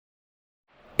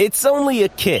It's only a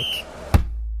kick,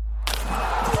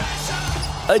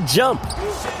 a jump,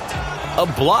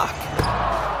 a block.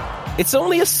 It's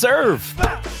only a serve.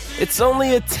 It's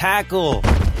only a tackle,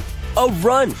 a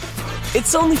run.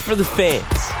 It's only for the fans.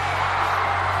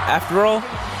 After all,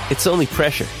 it's only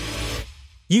pressure.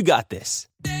 You got this.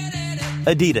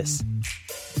 Adidas.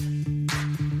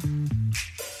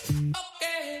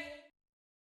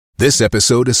 This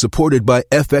episode is supported by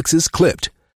FX's Clipped,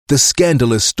 the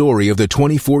scandalous story of the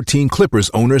 2014 Clippers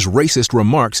owner's racist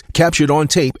remarks captured on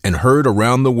tape and heard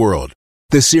around the world.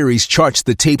 The series charts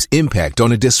the tape's impact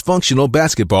on a dysfunctional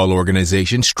basketball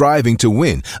organization striving to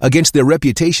win against their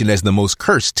reputation as the most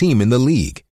cursed team in the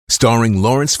league. Starring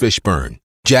Lawrence Fishburne,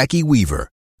 Jackie Weaver,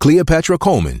 Cleopatra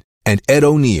Coleman, and Ed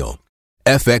O'Neill.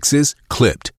 FX's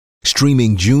Clipped,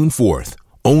 streaming June 4th,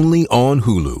 only on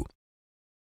Hulu.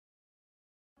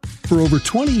 For over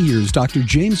 20 years, Dr.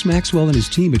 James Maxwell and his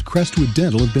team at Crestwood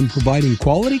Dental have been providing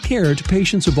quality care to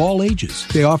patients of all ages.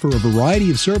 They offer a variety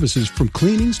of services from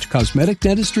cleanings to cosmetic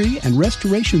dentistry and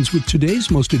restorations with today's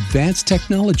most advanced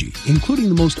technology, including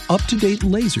the most up-to-date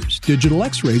lasers, digital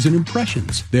x-rays, and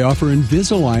impressions. They offer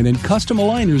Invisalign and custom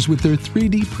aligners with their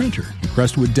 3D printer.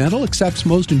 Crestwood Dental accepts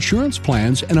most insurance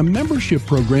plans and a membership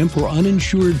program for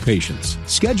uninsured patients.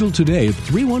 Schedule today at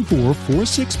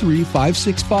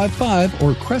 314-463-5655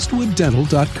 or crestwooddental.com. He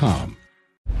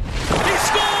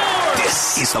scored!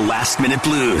 This is the Last Minute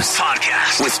Blues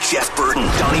podcast with Jeff Burton,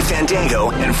 Donnie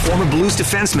Fandango, and former Blues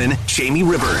defenseman Jamie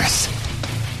Rivers.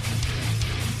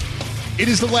 It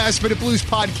is the Last Minute Blues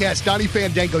podcast. Donnie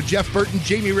Fandango, Jeff Burton,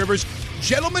 Jamie Rivers.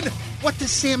 Gentlemen, what the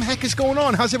Sam heck is going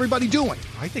on? How's everybody doing?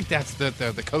 I think that's the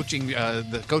coaching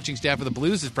staff of the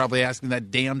Blues is probably asking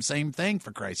that damn same thing,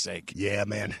 for Christ's sake. Yeah,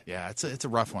 man. Yeah, it's a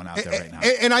rough one out there right now.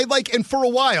 And for a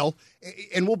while,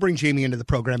 and we'll bring Jamie into the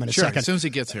program in a second. As soon as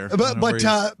he gets here.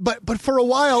 But for a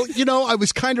while, I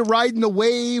was kind of riding the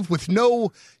wave with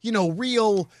no,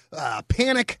 real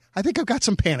panic. I think I've got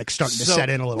some panic starting to set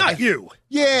in a little bit. Not you.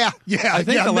 Yeah. I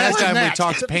think the last time we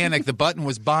talked panic, the button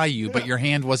was by you, but your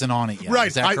hand wasn't on it yet. Right.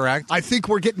 Is that correct? I think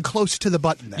we're getting close to the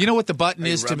button there. You know what the button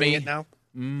is to me? It now?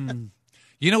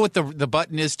 You know what the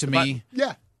button is to me?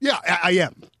 Yeah, I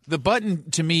am. The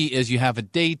button to me is you have a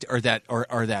date or that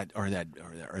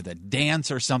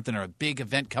dance or something or a big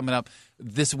event coming up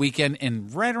this weekend,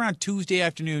 and right around Tuesday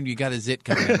afternoon you got a zit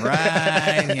coming in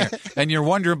right here, and you're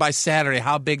wondering by Saturday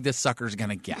how big this sucker's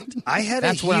going to get. I had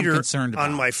That's a what I'm heater concerned about.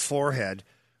 on my forehead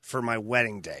for my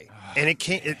wedding day, and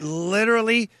it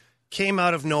literally came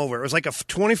out of nowhere. It was like a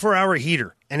 24-hour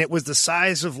heater, and it was the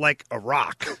size of like a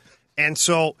rock. And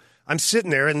so I'm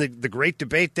sitting there, and the great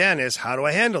debate then is, how do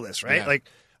I handle this, right? Yeah. Like,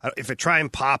 if I try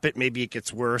and pop it, maybe it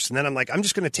gets worse. And then I'm like, I'm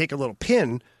just going to take a little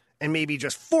pin and maybe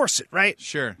just force it, right?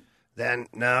 Sure. Then,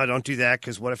 no, don't do that,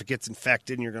 because what if it gets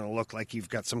infected and you're going to look like you've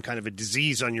got some kind of a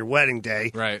disease on your wedding day?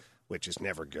 Right. Which is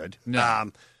never good. No.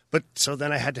 But so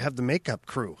then I had to have the makeup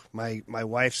crew. My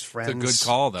wife's friends It's a good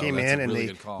call, though. came That's in a and really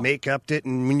they good call. make-upped it.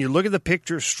 And when you look at the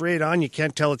picture straight on, you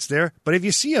can't tell it's there. But if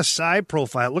you see a side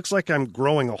profile, it looks like I'm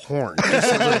growing a horn.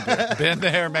 Just a little bit. Been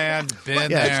there, man.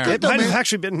 Been Yeah, there. it might have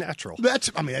actually been natural. That's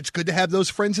good to have those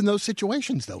friends in those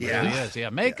situations, though. Yeah. Man. It is. Yeah,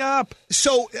 makeup.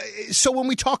 So when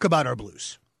we talk about our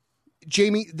Blues,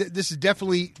 Jamie, this is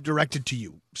definitely directed to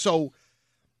you. So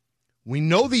we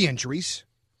know the injuries.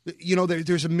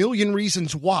 There's a million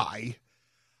reasons why.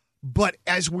 But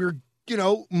as we're,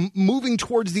 moving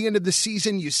towards the end of the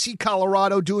season, you see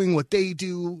Colorado doing what they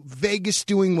do, Vegas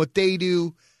doing what they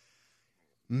do.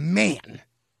 Man,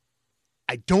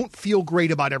 I don't feel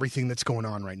great about everything that's going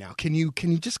on right now. Can you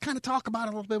just kind of talk about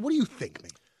it a little bit? What do you think,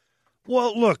 man?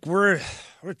 Well, look, we're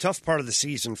a tough part of the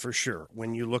season for sure.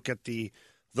 When you look at the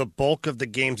bulk of the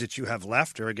games that you have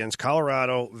left are against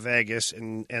Colorado, Vegas,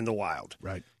 and the Wild.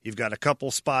 Right. You've got a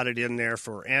couple spotted in there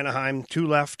for Anaheim, 2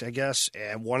 left, I guess,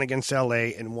 and 1 against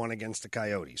L.A. and 1 against the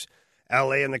Coyotes.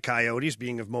 L.A. and the Coyotes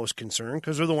being of most concern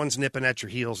because they're the ones nipping at your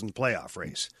heels in the playoff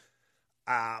race.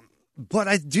 But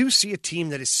I do see a team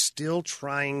that is still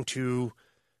trying to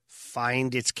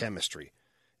find its chemistry.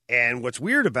 And what's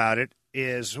weird about it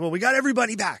is, we got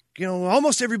everybody back.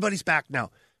 Almost everybody's back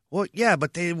now. Well, yeah,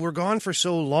 but they were gone for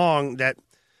so long that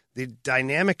the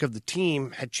dynamic of the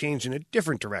team had changed in a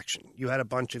different direction. You had a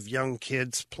bunch of young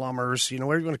kids, plumbers,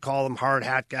 whatever you want to call them, hard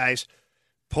hat guys,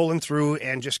 pulling through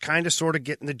and just kind of sort of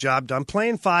getting the job done,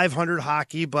 playing 500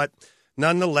 hockey, but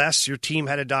nonetheless, your team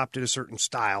had adopted a certain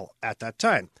style at that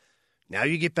time. Now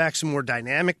you get back some more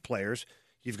dynamic players.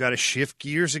 You've got to shift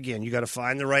gears again. You got to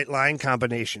find the right line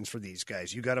combinations for these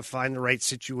guys. You got to find the right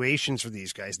situations for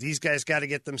these guys. These guys got to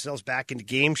get themselves back into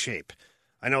game shape.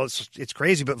 I know it's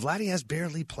crazy, but Vladdy has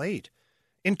barely played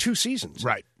in 2 seasons.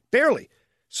 Right. Barely.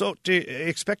 So to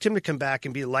expect him to come back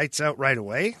and be lights out right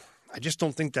away, I just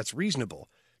don't think that's reasonable.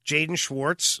 Jaden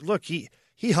Schwartz, look, he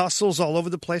hustles all over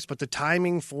the place, but the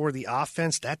timing for the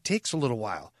offense, that takes a little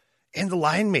while. And the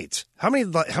line mates. How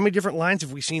many different lines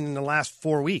have we seen in the last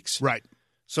 4 weeks? Right.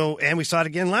 So, and we saw it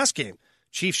again last game.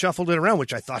 Chief shuffled it around,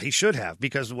 which I thought he should have,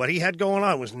 because what he had going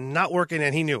on was not working,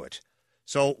 and he knew it.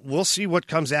 So we'll see what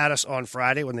comes at us on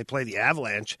Friday when they play the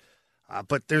Avalanche.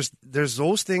 But there's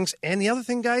those things. And the other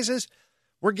thing, guys, is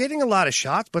we're getting a lot of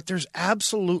shots, but there's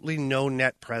absolutely no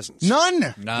net presence.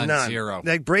 None. Zero.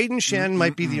 Like Braden Shen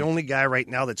might be the only guy right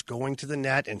now that's going to the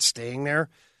net and staying there.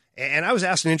 And I was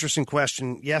asked an interesting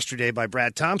question yesterday by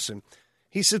Brad Thompson.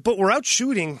 He said, but we're out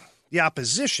shooting the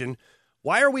opposition.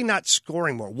 Why are we not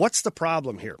scoring more? What's the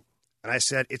problem here? And I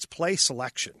said, it's play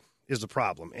selection is the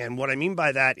problem. And what I mean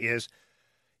by that is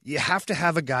you have to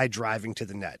have a guy driving to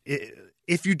the net.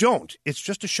 If you don't, it's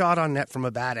just a shot on net from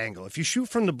a bad angle. If you shoot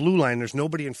from the blue line, there's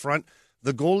nobody in front.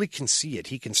 The goalie can see it.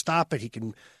 He can stop it. He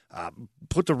can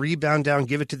put the rebound down,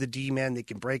 give it to the D-man. They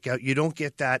can break out. You don't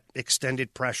get that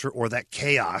extended pressure or that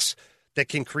chaos that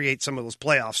can create some of those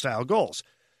playoff-style goals.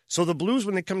 So the Blues,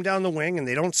 when they come down the wing and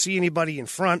they don't see anybody in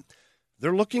front,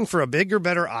 they're looking for a bigger,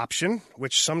 better option,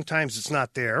 which sometimes it's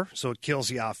not there, so it kills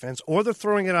the offense. Or they're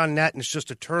throwing it on net and it's just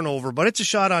a turnover, but it's a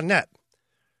shot on net.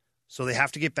 So they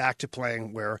have to get back to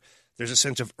playing where there's a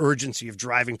sense of urgency of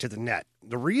driving to the net.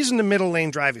 The reason the middle lane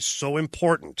drive is so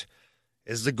important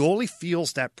is the goalie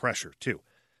feels that pressure too.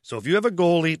 So if you have a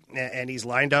goalie and he's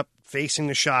lined up facing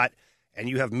the shot and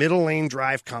you have middle lane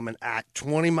drive coming at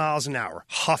 20 miles an hour,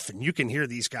 huffing, you can hear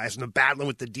these guys and they're battling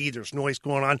with the D, there's noise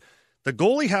going on. The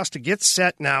goalie has to get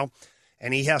set now,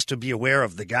 and he has to be aware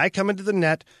of the guy coming to the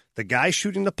net, the guy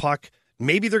shooting the puck.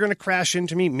 Maybe they're going to crash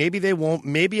into me. Maybe they won't.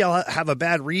 Maybe I'll have a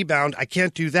bad rebound. I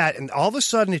can't do that. And all of a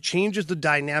sudden, it changes the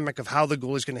dynamic of how the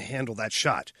goalie's going to handle that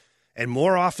shot. And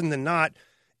more often than not,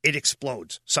 it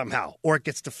explodes somehow, or it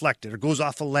gets deflected, or goes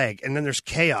off a leg, and then there's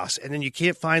chaos, and then you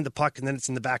can't find the puck, and then it's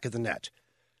in the back of the net.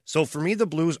 So for me, the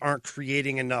Blues aren't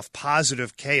creating enough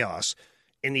positive chaos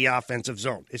in the offensive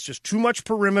zone. It's just too much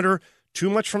perimeter, too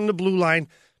much from the blue line,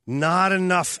 not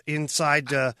enough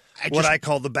inside what I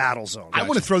call the battle zone. I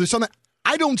want to throw this on that.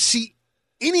 I don't see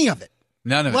any of it.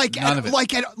 None of it. None of it.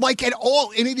 Like at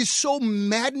all. And it is so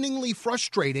maddeningly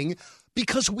frustrating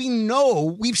because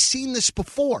we've seen this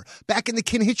before. Back in the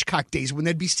Ken Hitchcock days when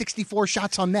there'd be 64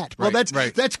 shots on net. Well, that's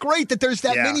great that there's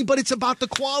that many, but it's about the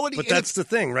quality. But that's the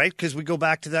thing, right? Because we go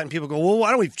back to that and people go, well, why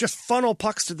don't we just funnel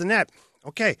pucks to the net?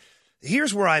 Okay.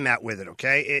 Here's where I'm at with it,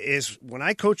 okay, is when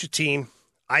I coach a team,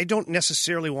 I don't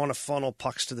necessarily want to funnel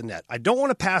pucks to the net. I don't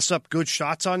want to pass up good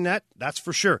shots on net, that's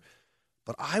for sure.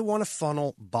 But I want to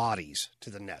funnel bodies to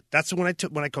the net. That's when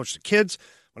I coach the kids,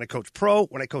 when I coach pro,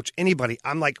 when I coach anybody,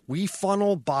 I'm like, we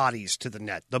funnel bodies to the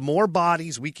net. The more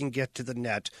bodies we can get to the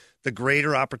net, the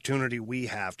greater opportunity we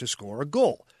have to score a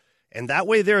goal. And that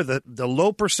way there, the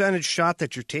low percentage shot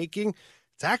that you're taking,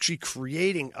 it's actually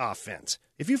creating offense.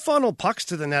 If you funnel pucks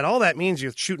to the net, all that means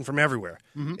you're shooting from everywhere.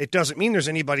 Mm-hmm. It doesn't mean there's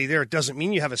anybody there. It doesn't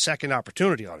mean you have a second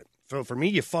opportunity on it. So for me,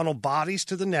 you funnel bodies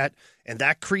to the net, and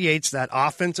that creates that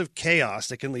offensive chaos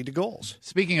that can lead to goals.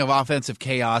 Speaking of offensive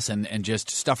chaos and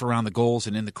just stuff around the goals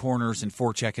and in the corners and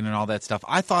forechecking and all that stuff,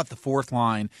 I thought the fourth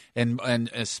line, and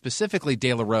specifically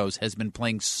De La Rose, has been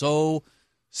playing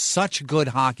such good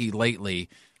hockey lately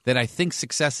that I think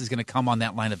success is going to come on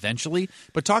that line eventually.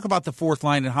 But talk about the fourth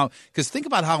line and how – because think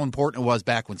about how important it was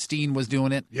back when Steen was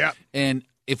doing it. Yeah. And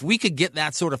if we could get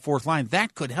that sort of fourth line,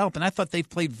 that could help. And I thought they've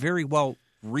played very well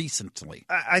recently.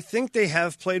 I think they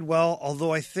have played well,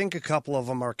 although I think a couple of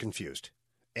them are confused.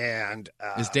 And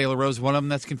is De La Rose one of them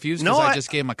that's confused? No, I just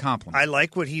gave him a compliment. I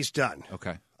like what he's done.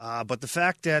 Okay. But the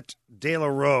fact that De La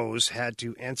Rose had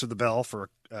to answer the bell for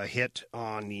a hit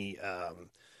on the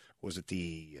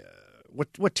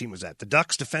what team was that? The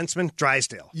Ducks defenseman,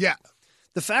 Drysdale. Yeah.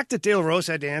 The fact that De La Rose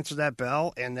had to answer that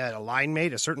bell and that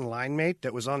a certain line mate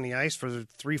that was on the ice for the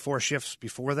 3-4 shifts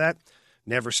before that,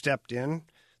 never stepped in.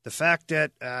 The fact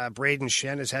that Braden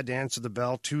Shen has had to answer the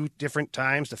bell 2 different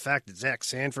times. The fact that Zach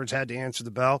Sanford's had to answer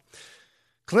the bell.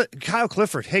 Kyle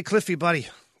Clifford. Hey, Cliffy, buddy,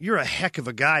 you're a heck of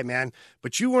a guy, man.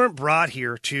 But you weren't brought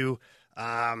here to,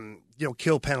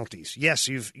 kill penalties. Yes,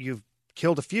 you've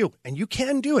killed a few, and you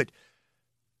can do it.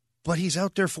 But he's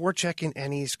out there forechecking,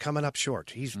 and he's coming up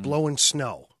short. He's blowing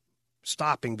snow,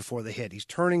 stopping before the hit. He's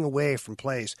turning away from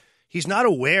plays. He's not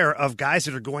aware of guys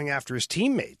that are going after his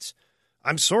teammates.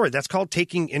 I'm sorry, that's called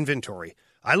taking inventory.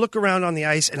 I look around on the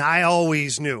ice, and I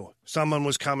always knew someone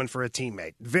was coming for a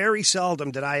teammate. Very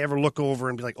seldom did I ever look over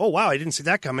and be like, oh, wow, I didn't see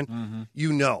that coming. Mm-hmm.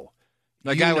 You know.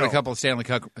 The guy with a couple of Stanley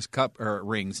Cup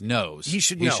rings knows. He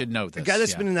should know this. The guy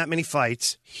that's been in that many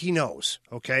fights, he knows,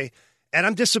 okay? And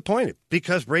I'm disappointed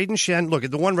because Braden Shen, look,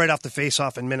 at the one right off the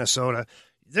face-off in Minnesota,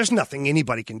 there's nothing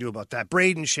anybody can do about that.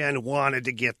 Braden Shen wanted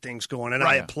to get things going, and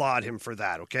I applaud him for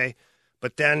that, okay?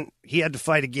 But then he had to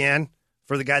fight again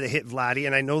for the guy that hit Vladdy,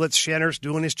 and I know that Shenner's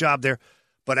doing his job there.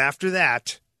 But after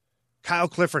that, Kyle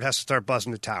Clifford has to start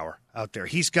buzzing the tower out there.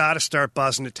 He's got to start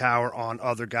buzzing the tower on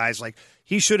other guys. Like,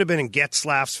 he should have been in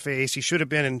Getzlaf's face. He should have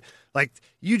been in, like,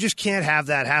 you just can't have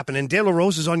that happen. And De La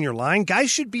Rose is on your line. Guys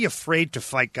should be afraid to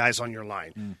fight guys on your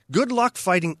line. Good luck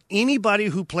fighting anybody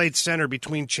who played center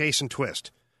between Chase and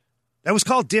Twist. That was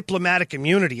called diplomatic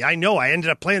immunity. I know. I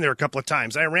ended up playing there a couple of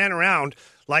times. I ran around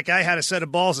like I had a set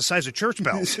of balls the size of church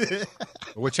bells.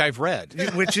 Which I've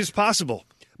read. Which is possible.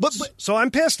 So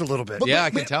I'm pissed a little bit. I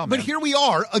can tell, man. But here we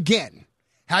are again,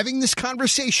 having this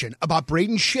conversation about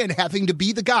Braden Shen having to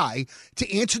be the guy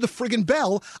to answer the friggin'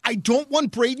 bell. I don't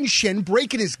want Braden Shen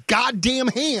breaking his goddamn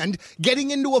hand,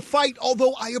 getting into a fight,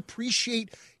 although I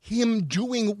appreciate him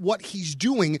doing what he's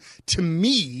doing. To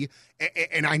me,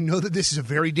 and I know that this is a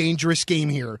very dangerous game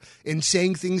here, in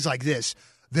saying things like this,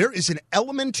 there is an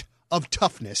element of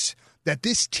toughness that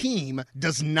this team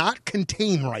does not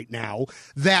contain right now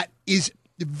that is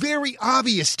very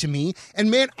obvious to me.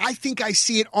 And man, I think I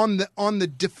see it on the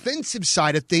defensive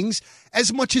side of things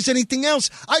as much as anything else.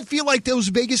 I feel like those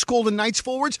Vegas Golden Knights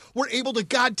forwards were able to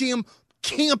goddamn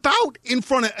camp out in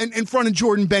front of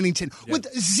Jordan Bennington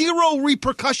with zero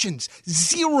repercussions.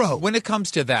 Zero. When it comes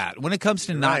to that, when it comes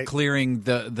to not clearing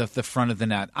the front of the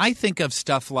net, I think of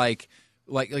stuff like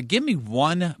give me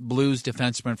one Blues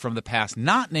defenseman from the past,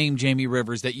 not named Jamie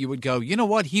Rivers, that you would go, you know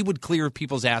what, he would clear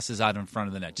people's asses out in front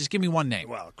of the net. Just give me one name.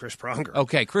 Well, Chris Pronger.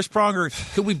 Okay, Chris Pronger.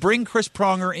 Could we bring Chris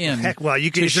Pronger in? Heck, well,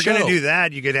 if you're going to do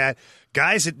that, you could add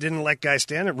guys that didn't let guys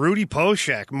stand up. Rudy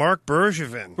Poshak, Mark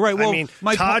Bergevin. Right. Well, I mean,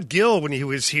 Todd Gill when he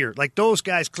was here. Like, those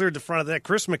guys cleared the front of that.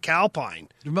 Chris McAlpine.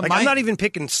 I'm not even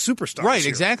picking superstars. Right, here.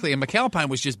 exactly. And McAlpine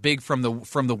was just big from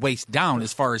the waist down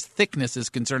as far as thickness is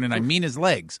concerned, and I mean his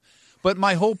legs. But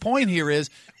my whole point here is,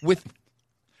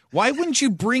 why wouldn't you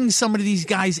bring some of these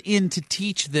guys in to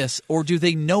teach this, or do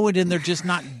they know it and they're just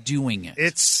not doing it?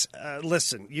 It's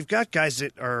listen, you've got guys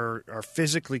that are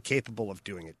physically capable of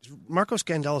doing it. Marco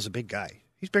Scandella is a big guy.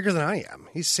 He's bigger than I am.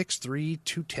 He's 6'3",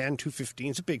 210, 215.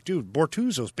 He's a big dude.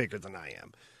 Bortuzzo's bigger than I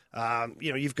am.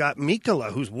 You've got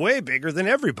Mikkola, who's way bigger than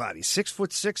everybody. 6'6",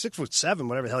 6'7",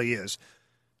 whatever the hell he is.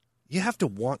 You have to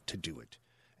want to do it,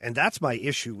 and that's my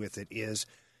issue with it. Is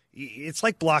it's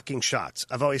like blocking shots.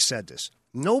 I've always said this.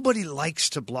 Nobody likes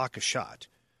to block a shot,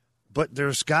 but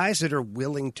there's guys that are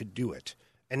willing to do it.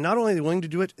 And not only are they willing to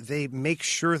do it, they make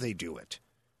sure they do it.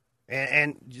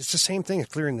 And it's the same thing as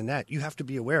clearing the net. You have to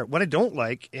be aware. What I don't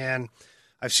like, and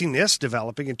I've seen this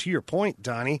developing, and to your point,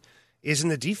 Donnie, is in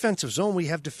the defensive zone, we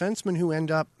have defensemen who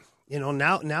end up,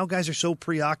 now guys are so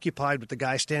preoccupied with the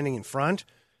guy standing in front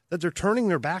that they're turning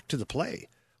their back to the play.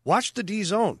 Watch the D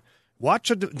zone. Watch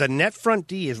the net front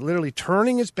D is literally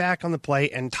turning his back on the play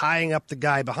and tying up the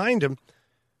guy behind him.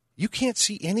 You can't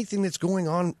see anything that's going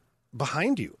on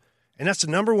behind you. And that's the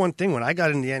number one thing when I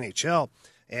got in the NHL,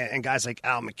 and guys like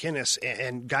Al McInnes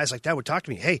and guys like that would talk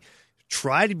to me, hey,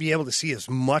 try to be able to see as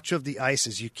much of the ice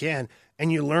as you can,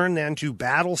 and you learn then to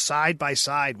battle side by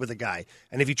side with a guy.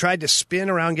 And if you tried to spin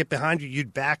around, get behind you,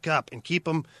 you'd back up and keep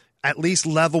him at least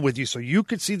level with you so you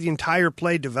could see the entire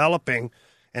play developing.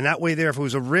 And that way there, if it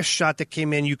was a wrist shot that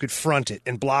came in, you could front it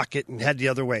and block it and head the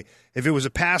other way. If it was a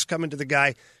pass coming to the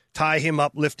guy, tie him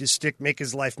up, lift his stick, make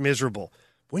his life miserable.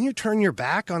 When you turn your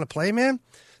back on a play, man,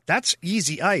 that's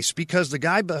easy ice because the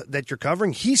guy that you're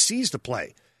covering, he sees the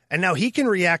play. And now he can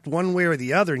react one way or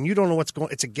the other, and you don't know what's going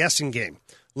on. It's a guessing game,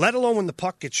 let alone when the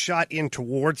puck gets shot in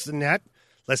towards the net.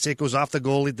 Let's say it goes off the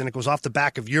goalie, then it goes off the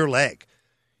back of your leg.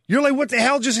 You're like, what the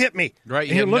hell just hit me? Right,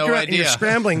 and you look around idea. And you're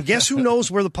scrambling. Guess who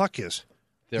knows where the puck is?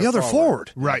 The other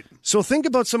forward. Right. So think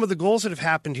about some of the goals that have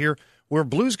happened here where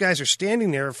Blues guys are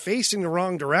standing there facing the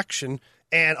wrong direction,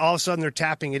 and all of a sudden they're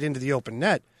tapping it into the open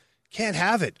net. Can't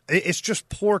have it. It's just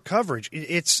poor coverage.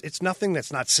 It's nothing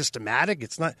that's not systematic.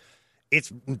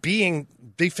 It's being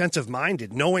defensive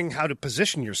minded, knowing how to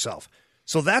position yourself.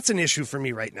 So that's an issue for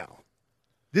me right now.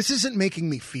 This isn't making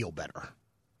me feel better.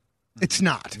 It's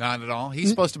not. Not at all. He's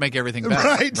supposed to make everything better.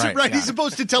 Right. Yeah. He's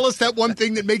supposed to tell us that one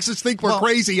thing that makes us think we're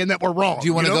crazy and that we're wrong. Do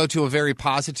you want to go to a very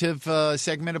positive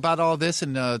segment about all this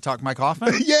and talk Mike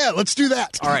Hoffman? Yeah, let's do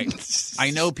that. All right.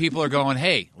 I know people are going,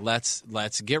 hey, let's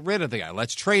get rid of the guy.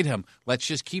 Let's trade him. Let's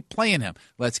just keep playing him.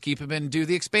 Let's keep him and do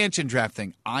the expansion draft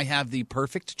thing. I have the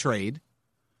perfect trade.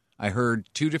 I heard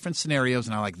two different scenarios,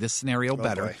 and I like this scenario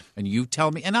better. Boy. And you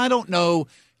tell me. And I don't know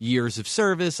years of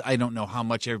service. I don't know how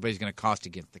much everybody's going to cost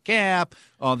against the cap,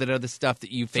 all that other stuff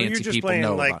that you fancy you're just people playing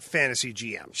know like about. fantasy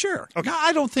GM. Sure. Okay. No,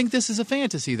 I don't think this is a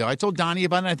fantasy, though. I told Donnie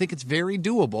about it. I think it's very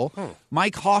doable.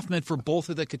 Mike Hoffman for both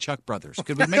of the Kachuk brothers.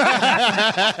 Could we make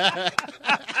that happen?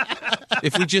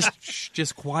 If we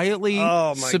just quietly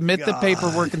submit the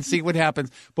paperwork and see what happens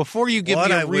before you give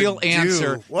me a real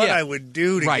answer. I would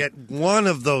do to get one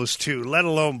of those two, let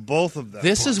alone both of them.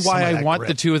 This is why I want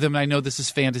the two of them. And I know this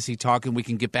is fantasy talk, and we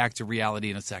can get back to reality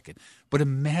in a second. But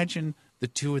imagine the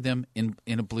two of them in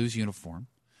a Blues uniform.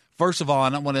 First of all, I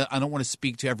don't want to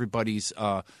speak to everybody's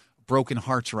broken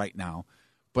hearts right now,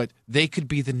 but they could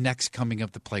be the next coming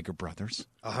of the Plager brothers.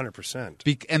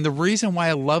 100%. And the reason why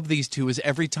I love these two is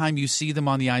every time you see them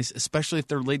on the ice, especially if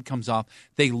their lid comes off,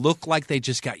 they look like they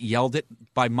just got yelled at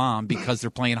by mom because they're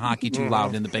playing hockey too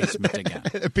loud in the basement again.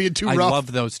 Being too rough. I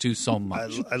love those two so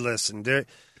much. I listen. They're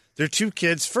two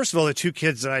kids. First of all, they're two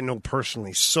kids that I know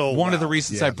personally so One of the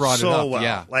reasons I brought it up,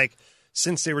 well. Like,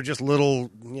 since they were just little,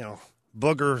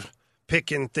 booger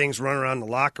picking things running around the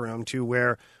locker room to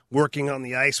where working on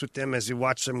the ice with them as you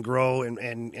watch them grow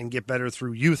and get better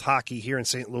through youth hockey here in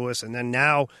St. Louis, and then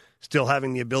now still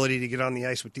having the ability to get on the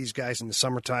ice with these guys in the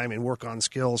summertime and work on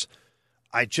skills.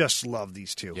 I just love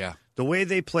these two. Yeah. The way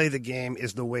they play the game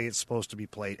is the way it's supposed to be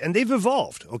played. And they've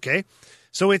evolved, okay?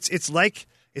 So it's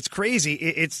crazy.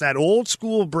 It's that old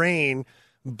school brain,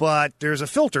 but there's a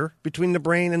filter between the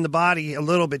brain and the body a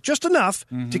little bit, just enough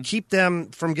to keep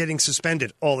them from getting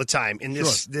suspended all the time in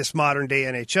this modern day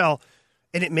NHL.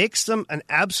 And it makes them an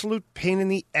absolute pain in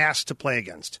the ass to play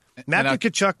against.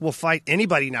 Matthew Tkachuk will fight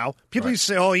anybody now. People used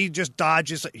to say, he just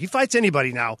dodges. He fights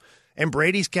anybody now. And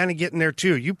Brady's kind of getting there,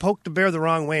 too. You poke the bear the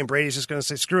wrong way, and Brady's just going to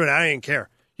say, screw it, I don't even care.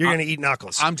 You're going to eat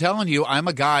knuckles. I'm telling you, I'm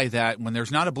a guy that when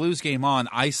there's not a Blues game on,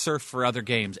 I surf for other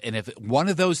games. And if one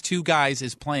of those two guys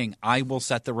is playing, I will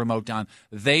set the remote down.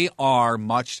 They are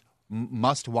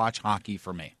must-watch hockey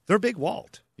for me. They're Big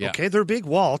Walt. Yeah. Okay, they're Big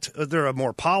Walt. They're a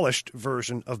more polished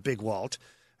version of Big Walt.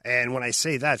 And when I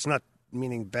say that, it's not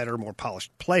meaning better, more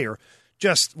polished player.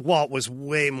 Just Walt was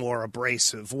way more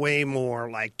abrasive, way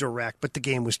more like direct, but the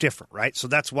game was different, right? So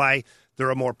that's why they're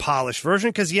a more polished version,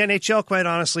 because the NHL, quite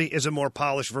honestly, is a more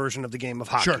polished version of the game of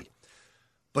hockey. Sure.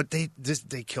 But they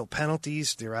kill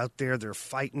penalties. They're out there. They're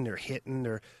fighting. They're hitting.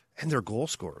 They're goal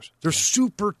scorers. They're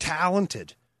super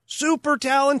talented. Super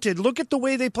talented. Look at the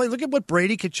way they play. Look at what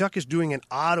Brady Tkachuk is doing in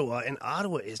Ottawa, and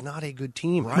Ottawa is not a good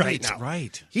team right now.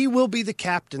 Right. He will be the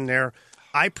captain there.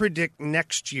 I predict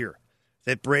next year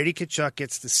that Brady Tkachuk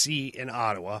gets the C in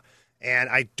Ottawa, and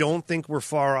I don't think we're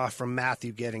far off from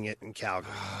Matthew getting it in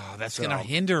Calgary. Oh, that's going to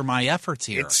hinder my efforts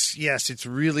here. It's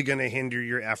really going to hinder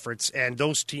your efforts, and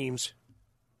those teams.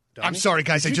 Donnie? I'm sorry,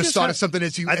 guys. I just thought of something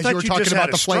as you were talking about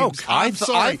the Flames.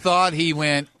 I thought he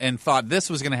went and thought this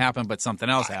was going to happen, but something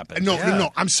else happened.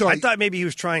 No, I'm sorry. I thought maybe he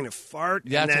was trying to fart.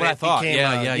 Yeah, that's and what then I thought.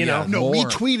 Became, No, we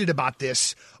tweeted about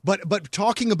this, but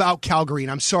talking about Calgary,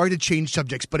 and I'm sorry to change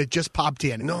subjects, but it just popped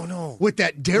in. No. With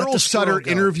that Daryl Sutter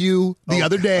interview the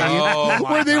other day,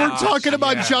 where they were talking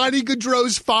about Johnny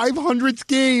Gaudreau's 500th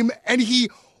game, and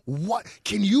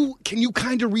can you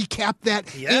kind of recap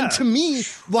that? Yeah. And to me,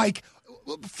 like,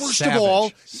 first of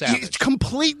all, it's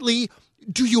completely.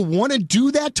 Do you want to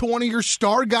do that to one of your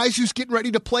star guys who's getting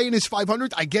ready to play in his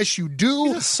 500th? I guess you do.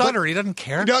 He's a Sutter. He doesn't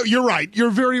care. No, you're right.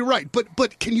 You're very right.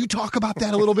 But can you talk about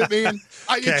that a little bit, man?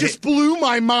 It just blew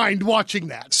my mind watching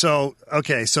that. So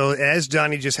as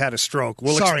Johnny just had a stroke,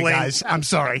 Sorry, guys. I'm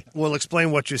sorry. We'll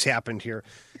explain what just happened here.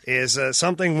 Is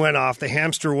something went off. The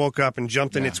hamster woke up and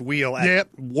jumped in its wheel at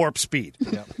warp speed.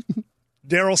 Yep.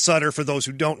 Daryl Sutter, for those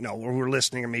who don't know or who are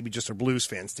listening or maybe just are Blues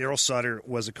fans, Daryl Sutter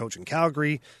was a coach in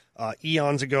Calgary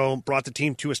eons ago, brought the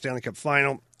team to a Stanley Cup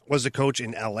final, was a coach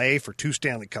in L.A. for 2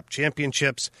 Stanley Cup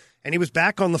championships, and he was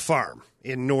back on the farm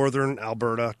in northern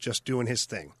Alberta just doing his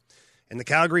thing. And the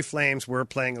Calgary Flames were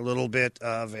playing a little bit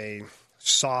of a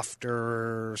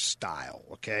softer style,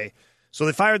 okay? So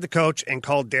they fired the coach and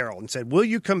called Daryl and said, will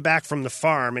you come back from the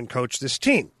farm and coach this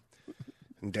team?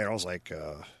 And Daryl's like,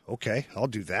 okay, I'll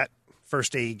do that.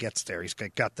 First day he gets there, he's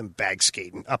got them bag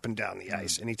skating up and down the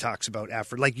ice, and he talks about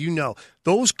effort. Like,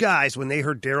 those guys, when they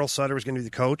heard Daryl Sutter was going to be the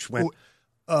coach, went,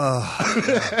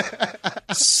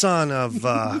 son of,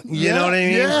 you know what I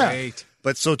mean? Yeah. Right.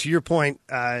 But so to your point,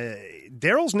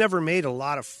 Daryl's never made a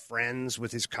lot of friends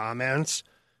with his comments,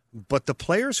 but the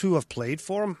players who have played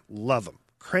for him love him.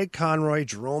 Craig Conroy,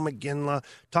 Jerome McGinley,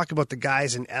 talk about the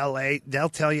guys in L.A., they'll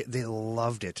tell you they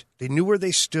loved it. They knew where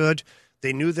they stood.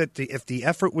 They knew that if the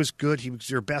effort was good, he was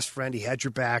your best friend. He had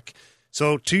your back.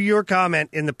 So to your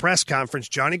comment in the press conference,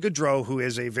 Johnny Gaudreau, who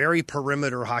is a very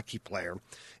perimeter hockey player,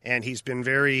 and he's been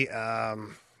very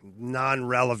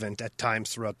non-relevant at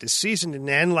times throughout this season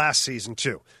and last season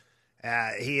too.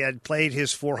 He had played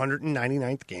his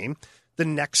 499th game. The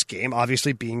next game,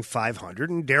 obviously, being 500.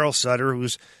 And Daryl Sutter,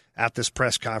 who's at this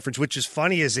press conference, which is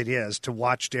funny as it is to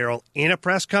watch Daryl in a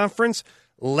press conference,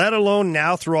 let alone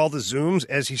now through all the Zooms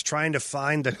as he's trying to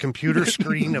find the computer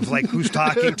screen of like who's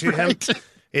talking to him.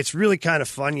 It's really kind of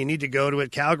fun. You need to go to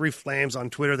it. Calgary Flames on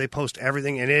Twitter, they post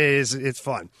everything, and it's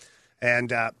fun.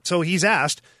 And so he's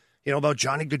asked, about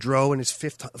Johnny Gaudreau in his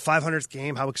 500th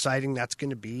game, how exciting that's going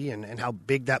to be and how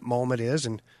big that moment is.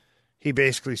 And he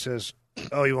basically says,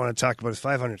 oh, you want to talk about his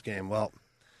 500th game? Well,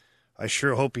 I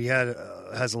sure hope he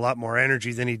has a lot more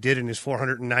energy than he did in his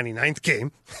 499th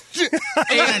game.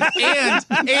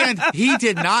 and he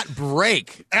did not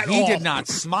break. He did not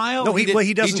smile. No, he doesn't.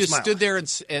 He just smile. stood there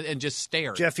and just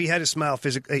stared. Jeff, he had his smile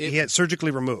physically. He had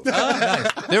surgically removed.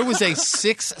 Nice. There was a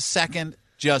 6-second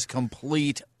just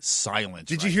complete silence.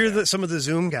 Did you hear that some of the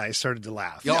Zoom guys started to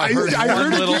laugh? Yo, I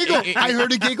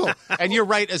heard a giggle. And you're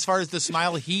right, as far as the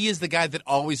smile, he is the guy that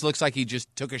always looks like he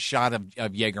just took a shot of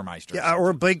Jägermeister. Yeah,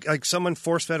 or a big, like someone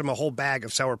force-fed him a whole bag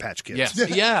of Sour Patch Kids. Yes.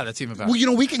 Yeah, that's even better.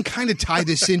 Well, we can kind of tie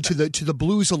this into the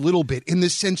Blues a little bit in the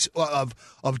sense of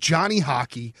Johnny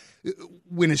Hockey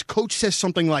when his coach says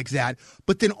something like that.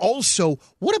 But then also,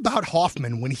 what about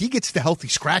Hoffman when he gets the healthy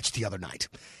scratch the other night?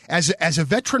 As a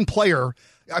veteran player,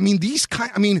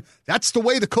 that's the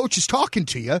way the coach is talking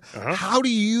to you. Uh-huh. How do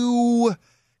you?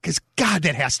 Because God,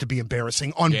 that has to be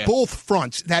embarrassing on both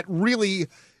fronts. That really,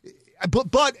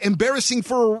 but embarrassing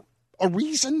for a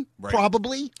reason,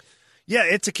 probably. Yeah,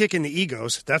 it's a kick in the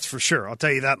egos, that's for sure. I'll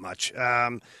tell you that much.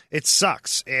 It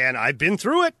sucks, and I've been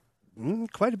through it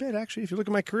quite a bit, actually. If you look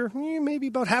at my career, maybe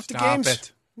about half the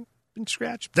games been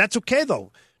scratched. That's okay,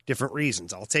 though. Different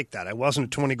reasons. I'll take that. I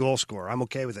wasn't a 20-goal scorer. I'm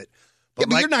okay with it. But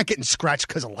you're not getting scratched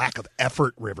because of lack of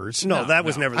effort, Rivers. No, that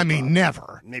was never the problem.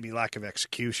 Never. Maybe lack of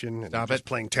execution and just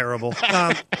playing terrible.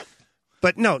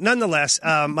 But no, nonetheless,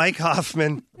 Mike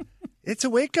Hoffman, it's a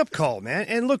wake-up call, man.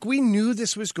 And look, we knew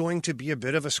this was going to be a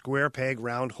bit of a square peg,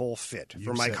 round hole fit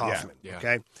for Mike Hoffman. Yeah.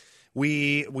 Okay,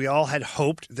 we all had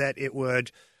hoped that it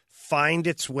would find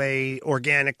its way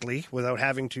organically without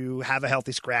having to have a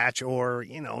healthy scratch or,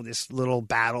 this little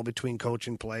battle between coach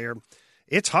and player.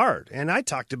 It's hard, and I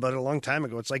talked about it a long time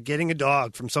ago. It's like getting a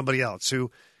dog from somebody else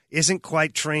who isn't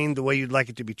quite trained the way you'd like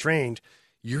it to be trained.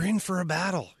 You're in for a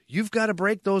battle. You've got to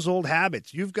break those old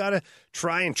habits. You've got to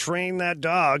try and train that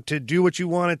dog to do what you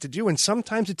want it to do, and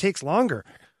sometimes it takes longer.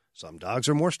 Some dogs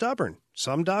are more stubborn.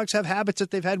 Some dogs have habits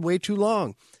that they've had way too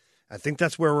long. I think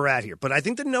that's where we're at here. But I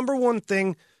think the number one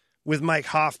thing with Mike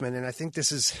Hoffman, and I think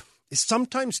this is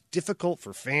sometimes difficult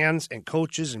for fans and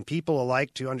coaches and people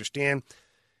alike to understand,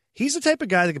 he's the type of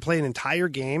guy that can play an entire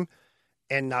game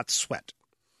and not sweat.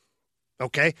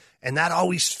 Okay? And that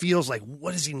always feels like,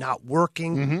 what is he not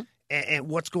working? Mm-hmm. And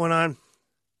what's going on?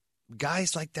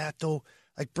 Guys like that, though,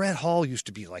 like Brett Hall used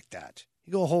to be like that.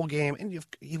 You go a whole game, and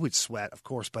he would sweat, of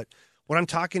course. But what I'm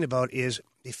talking about is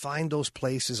they find those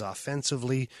places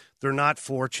offensively. They're not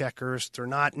forecheckers. They're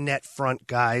not net front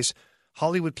guys.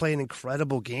 Holly would play an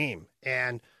incredible game.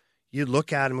 And you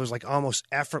look at him, it was like almost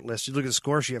effortless. You look at the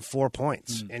score, she had 4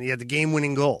 points, and he had the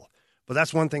game-winning goal. But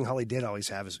that's one thing Holly did always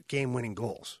have is game-winning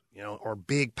goals, or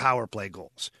big power play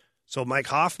goals. So Mike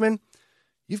Hoffman,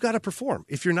 you've got to perform.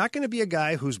 If you're not going to be a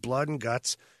guy who's blood and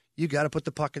guts, you got to put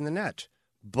the puck in the net.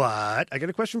 But I got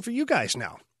a question for you guys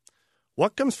now.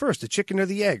 What comes first, the chicken or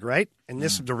the egg, right? And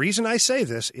the reason I say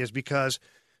this is because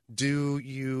do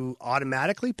you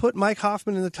automatically put Mike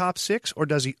Hoffman in the top 6, or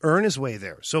does he earn his way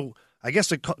there? So I guess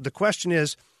the question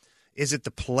is it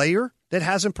the player that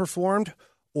hasn't performed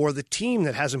or the team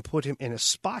that hasn't put him in a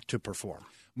spot to perform?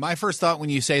 My first thought when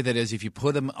you say that is if you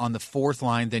put him on the fourth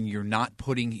line, then you're not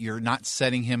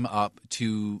setting him up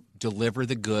to deliver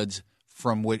the goods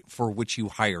for which you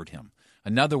hired him.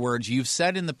 In other words, you've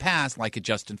said in the past, like a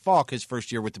Justin Falk, his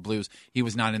first year with the Blues, he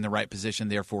was not in the right position,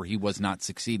 therefore he was not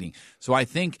succeeding. So I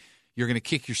think you're going to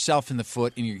kick yourself in the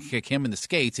foot and you're going to kick him in the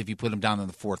skates if you put him down on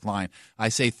the fourth line. I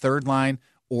say third line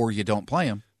or you don't play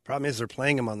him. Problem is they're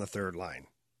playing him on the third line.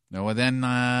 No, well then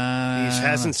he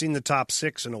hasn't seen the top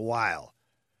 6 in a while.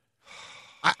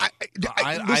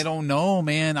 I don't know,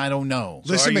 man. I don't know.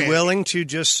 So are you willing to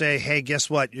just say, hey, guess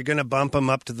what? You're going to bump him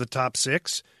up to the top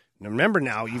 6? Now remember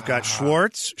now, you've got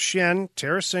Schwartz, Schenn,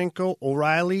 Tarasenko,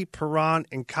 O'Reilly, Perron,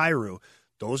 and Kyrou.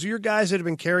 Those are your guys that have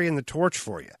been carrying the torch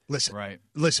for you.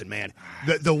 Listen, man.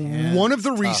 One of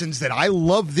the reasons that I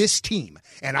love this team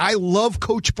and I love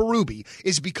Coach Berube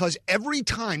is because every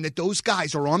time that those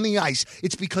guys are on the ice,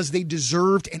 it's because they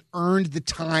deserved and earned the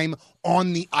time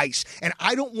on the ice. And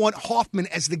I don't want Hoffman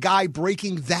as the guy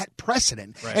breaking that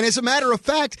precedent. Right. And as a matter of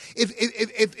fact,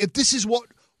 if this is what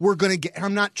we're going to get, and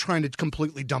I'm not trying to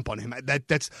completely dump on him.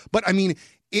 But I mean,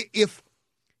 if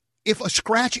a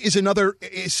scratch is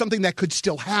something that could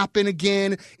still happen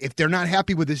again, if they're not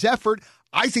happy with his effort,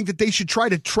 I think that they should try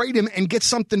to trade him and get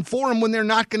something for him when they're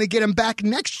not going to get him back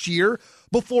next year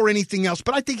before anything else.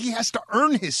 But I think he has to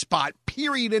earn his spot,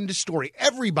 period, end of story.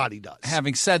 Everybody does.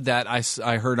 Having said that,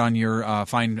 I heard on your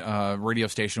fine radio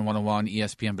station 101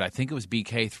 ESPN, but I think it was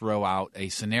BK, throw out a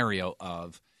scenario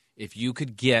of if you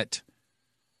could get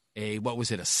a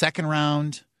second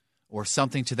round or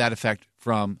something to that effect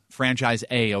from franchise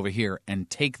A over here and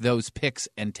take those picks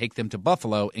and take them to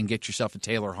Buffalo and get yourself a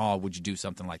Taylor Hall, would you do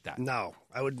something like that? No,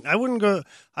 I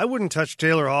wouldn't touch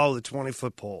Taylor Hall with a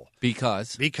 20-foot pole.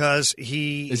 Because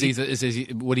he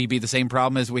would he be the same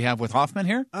problem as we have with Hoffman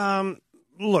here?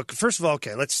 Look, first of all,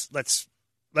 okay, let's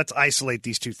isolate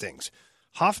these two things.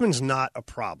 Hoffman's not a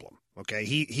problem. Okay,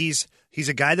 he's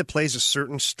a guy that plays a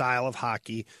certain style of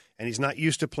hockey, and he's not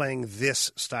used to playing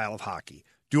this style of hockey.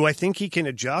 Do I think he can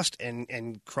adjust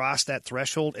and cross that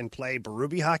threshold and play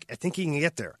Berube hockey? I think he can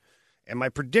get there. And my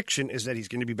prediction is that he's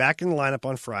going to be back in the lineup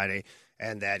on Friday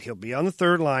and that he'll be on the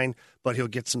third line, but he'll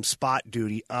get some spot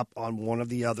duty up on one of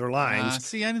the other lines.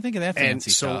 See, I didn't think of that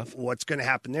fancy stuff. And so what's going to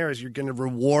happen there is you're going to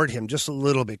reward him just a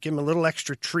little bit. Give him a little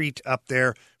extra treat up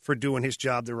there for doing his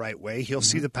job the right way. He'll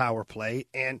see the power play,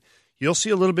 and you'll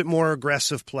see a little bit more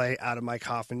aggressive play out of Mike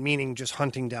Hoffman, meaning just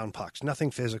hunting down pucks,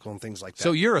 nothing physical and things like that.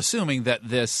 So you're assuming that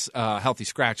this healthy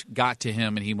scratch got to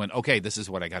him and he went, okay, this is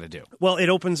what I got to do. Well, it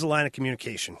opens the line of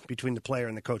communication between the player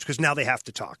and the coach because now they have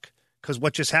to talk because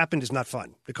what just happened is not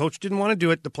fun. The coach didn't want to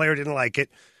do it. The player didn't like it.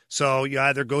 So you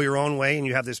either go your own way and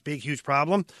you have this big, huge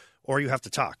problem, or you have to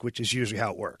talk, which is usually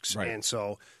how it works. Right. And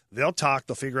so they'll talk.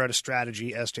 They'll figure out a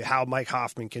strategy as to how Mike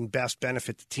Hoffman can best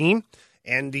benefit the team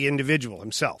and the individual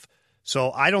himself.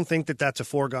 So I don't think that that's a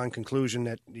foregone conclusion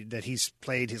that he's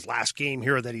played his last game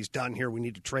here or that he's done here. We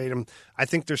need to trade him. I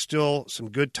think there's still some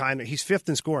good time. He's fifth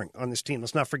in scoring on this team.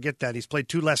 Let's not forget that. He's played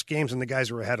 2 less games than the guys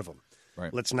who are ahead of him.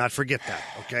 Right. Let's not forget that,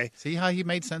 okay? See how he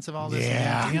made sense of all this?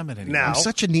 Yeah. Damn it. Anyway. Now, I'm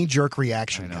such a knee-jerk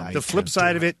reaction guy. The flip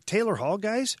side of it, Taylor Hall,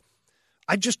 guys,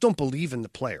 I just don't believe in the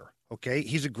player, okay?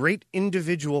 He's a great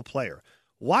individual player.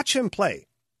 Watch him play.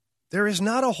 There is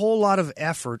not a whole lot of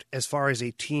effort as far as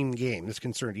a team game is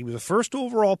concerned. He was a first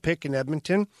overall pick in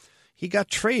Edmonton. He got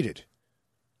traded.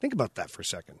 Think about that for a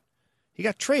second. He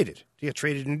got traded. He got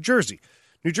traded in New Jersey.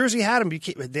 New Jersey had him.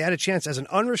 They had a chance as an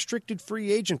unrestricted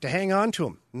free agent to hang on to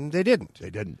him. They didn't.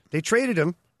 They traded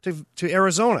him to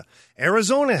Arizona.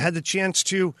 Arizona had the chance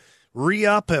to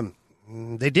re-up him.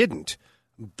 They didn't.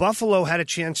 Buffalo had a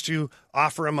chance to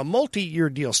offer him a multi-year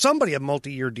deal. Somebody a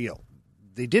multi-year deal.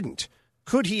 They didn't.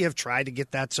 Could he have tried to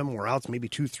get that somewhere else, maybe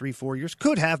 2, 3, 4 years?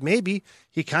 Could have, maybe.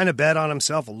 He kind of bet on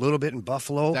himself a little bit in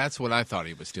Buffalo. That's what I thought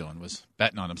he was doing, was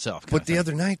betting on himself. But the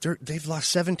other night, they've lost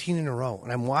 17 in a row,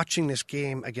 and I'm watching this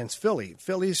game against Philly.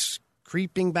 Philly's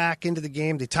creeping back into the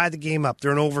game. They tie the game up.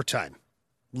 They're in overtime.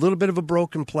 A little bit of a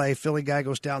broken play. Philly guy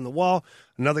goes down the wall.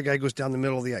 Another guy goes down the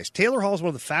middle of the ice. Taylor Hall is one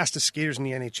of the fastest skaters in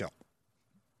the NHL.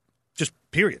 Just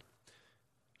period.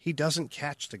 He doesn't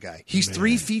catch the guy. He's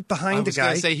 3 feet behind the guy.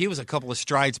 I was going to say he was a couple of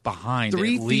strides behind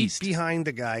 3 at least. feet behind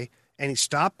the guy, and he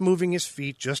stopped moving his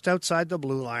feet just outside the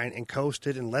blue line and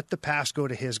coasted and let the pass go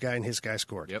to his guy, and his guy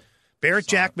scored. Yep. Barrett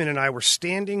Jackman and I were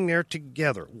standing there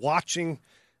together watching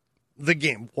the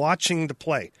game, watching the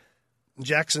play.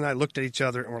 Jax and I looked at each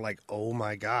other and were like, oh,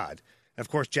 my God. And, of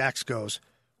course, Jax goes,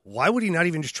 why would he not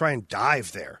even just try and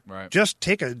dive there? Right. Just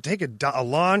take a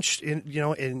launch, and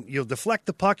you'll deflect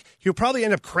the puck. He'll probably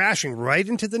end up crashing right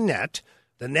into the net.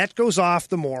 The net goes off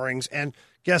the moorings, and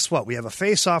guess what? We have a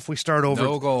face-off. We start over.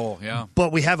 No goal, yeah.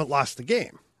 But we haven't lost the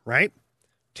game, right?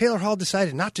 Taylor Hall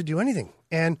decided not to do anything,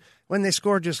 and when they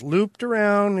scored, just looped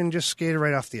around and just skated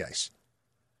right off the ice.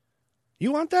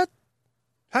 You want that?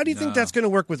 How do you think that's going to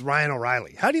work with Ryan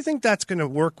O'Reilly? How do you think that's going to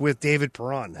work with David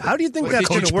Perron? How do you think that's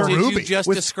going to work Did you just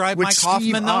describe Mike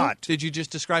Hoffman, though? Ott? Did you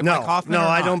just describe Mike Hoffman? No,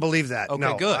 I don't believe that. Okay,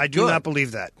 no, good. I do not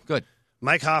believe that. Good.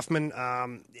 Mike Hoffman,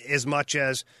 as much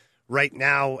as right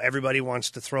now everybody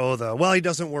wants to throw he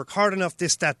doesn't work hard enough,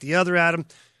 this, that, the other at him.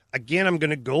 Again, I'm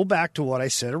going to go back to what I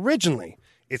said originally.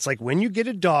 It's like when you get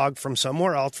a dog from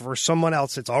somewhere else for someone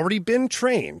else that's already been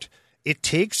trained, it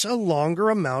takes a longer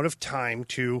amount of time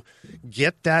to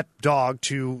get that dog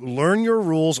to learn your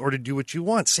rules or to do what you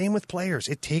want. Same with players.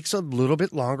 It takes a little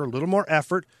bit longer, a little more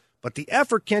effort, but the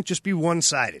effort can't just be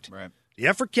one-sided. Right. The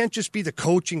effort can't just be the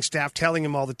coaching staff telling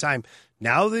him all the time.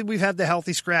 Now that we've had the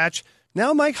healthy scratch,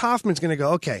 now Mike Hoffman's going to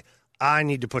go, okay, I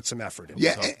need to put some effort in.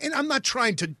 Yeah, and I'm not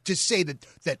trying to say that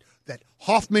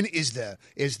Hoffman is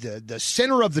the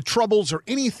center of the troubles or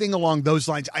anything along those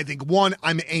lines. I think, one,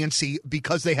 I'm antsy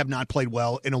because they have not played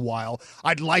well in a while.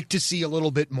 I'd like to see a little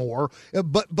bit more,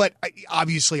 but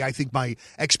obviously I think my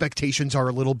expectations are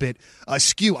a little bit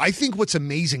askew. I think what's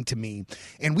amazing to me,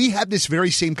 and we had this very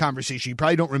same conversation, you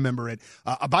probably don't remember it,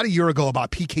 about a year ago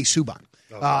about PK Subban.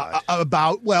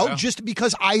 Just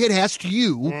because I had asked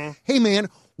you, hey, man,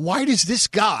 why does this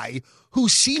guy who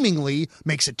seemingly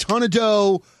makes a ton of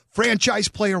dough, franchise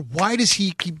player, why does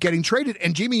he keep getting traded?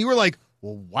 And Jamie, you were like,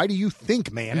 well, why do you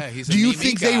think, man? Yeah, he's a do you me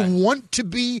think guy. they want to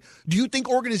be? Do you think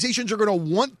organizations are going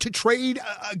to want to trade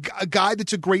a guy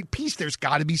that's a great piece? There's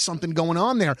got to be something going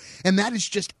on there. And that is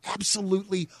just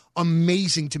absolutely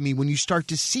amazing to me when you start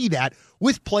to see that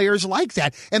with players like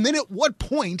that. And then at what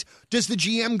point does the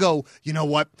GM go, you know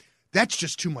what? That's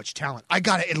just too much talent. I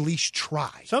got to at least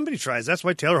try. Somebody tries. That's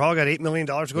why Taylor Hall got $8 million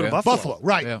to go to Buffalo.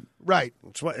 Right, right.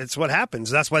 It's what happens.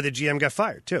 That's why the GM got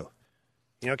fired, too.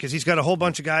 You know, because he's got a whole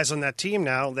bunch of guys on that team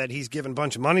now that he's given a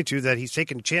bunch of money to that he's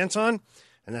taken a chance on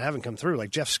and that haven't come through. Like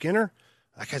Jeff Skinner,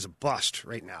 that guy's a bust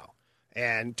right now.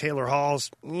 And Taylor Hall's,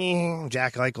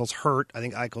 Jack Eichel's hurt. I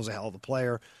think Eichel's a hell of a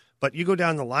player. But you go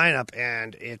down the lineup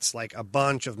and it's like a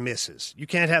bunch of misses. You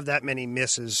can't have that many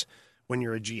misses when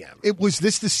you're a GM. Was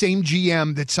this the same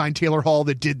GM that signed Taylor Hall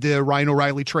that did the Ryan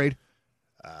O'Reilly trade?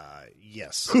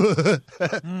 Yes.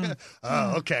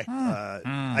 Oh, okay.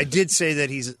 I did say that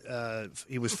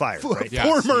he was fired. Right?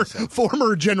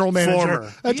 Former general manager.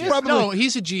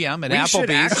 He's a GM at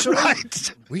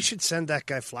Applebee's. We should send that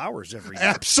guy flowers every year.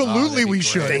 Absolutely, we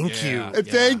should. Thank you.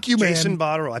 Thank you, man. Jason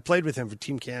Botterill. I played with him for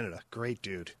Team Canada. Great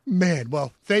dude. Man,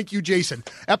 well, thank you, Jason.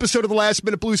 Episode of the Last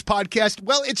Minute Blues podcast.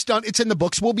 Well, it's done. It's in the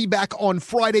books. We'll be back on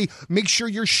Friday. Make sure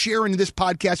you're sharing this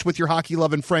podcast with your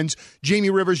hockey-loving friends. Jamie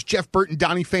Rivers, Jeff Burton,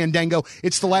 Donnie Fandango.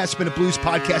 It's the Last Minute Blues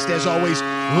podcast. As always,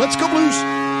 let's go Blues.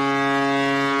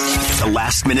 The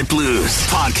Last Minute Blues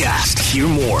podcast. Hear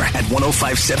more at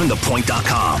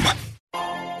 1057thepoint.com.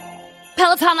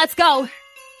 Peloton, let's go.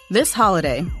 This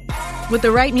holiday, with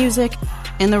the right music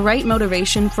and the right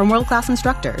motivation from world-class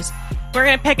instructors, we're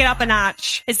going to pick it up a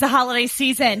notch. It's the holiday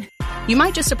season. You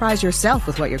might just surprise yourself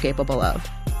with what you're capable of.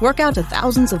 Work out to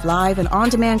thousands of live and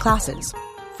on-demand classes,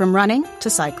 from running to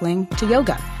cycling to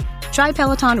yoga. Try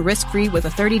Peloton risk-free with a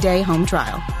 30-day home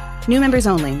trial. New members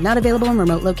only, not available in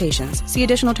remote locations. See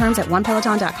additional terms at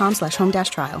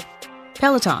onepeloton.com/home-trial.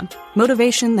 Peloton,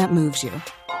 motivation that moves you.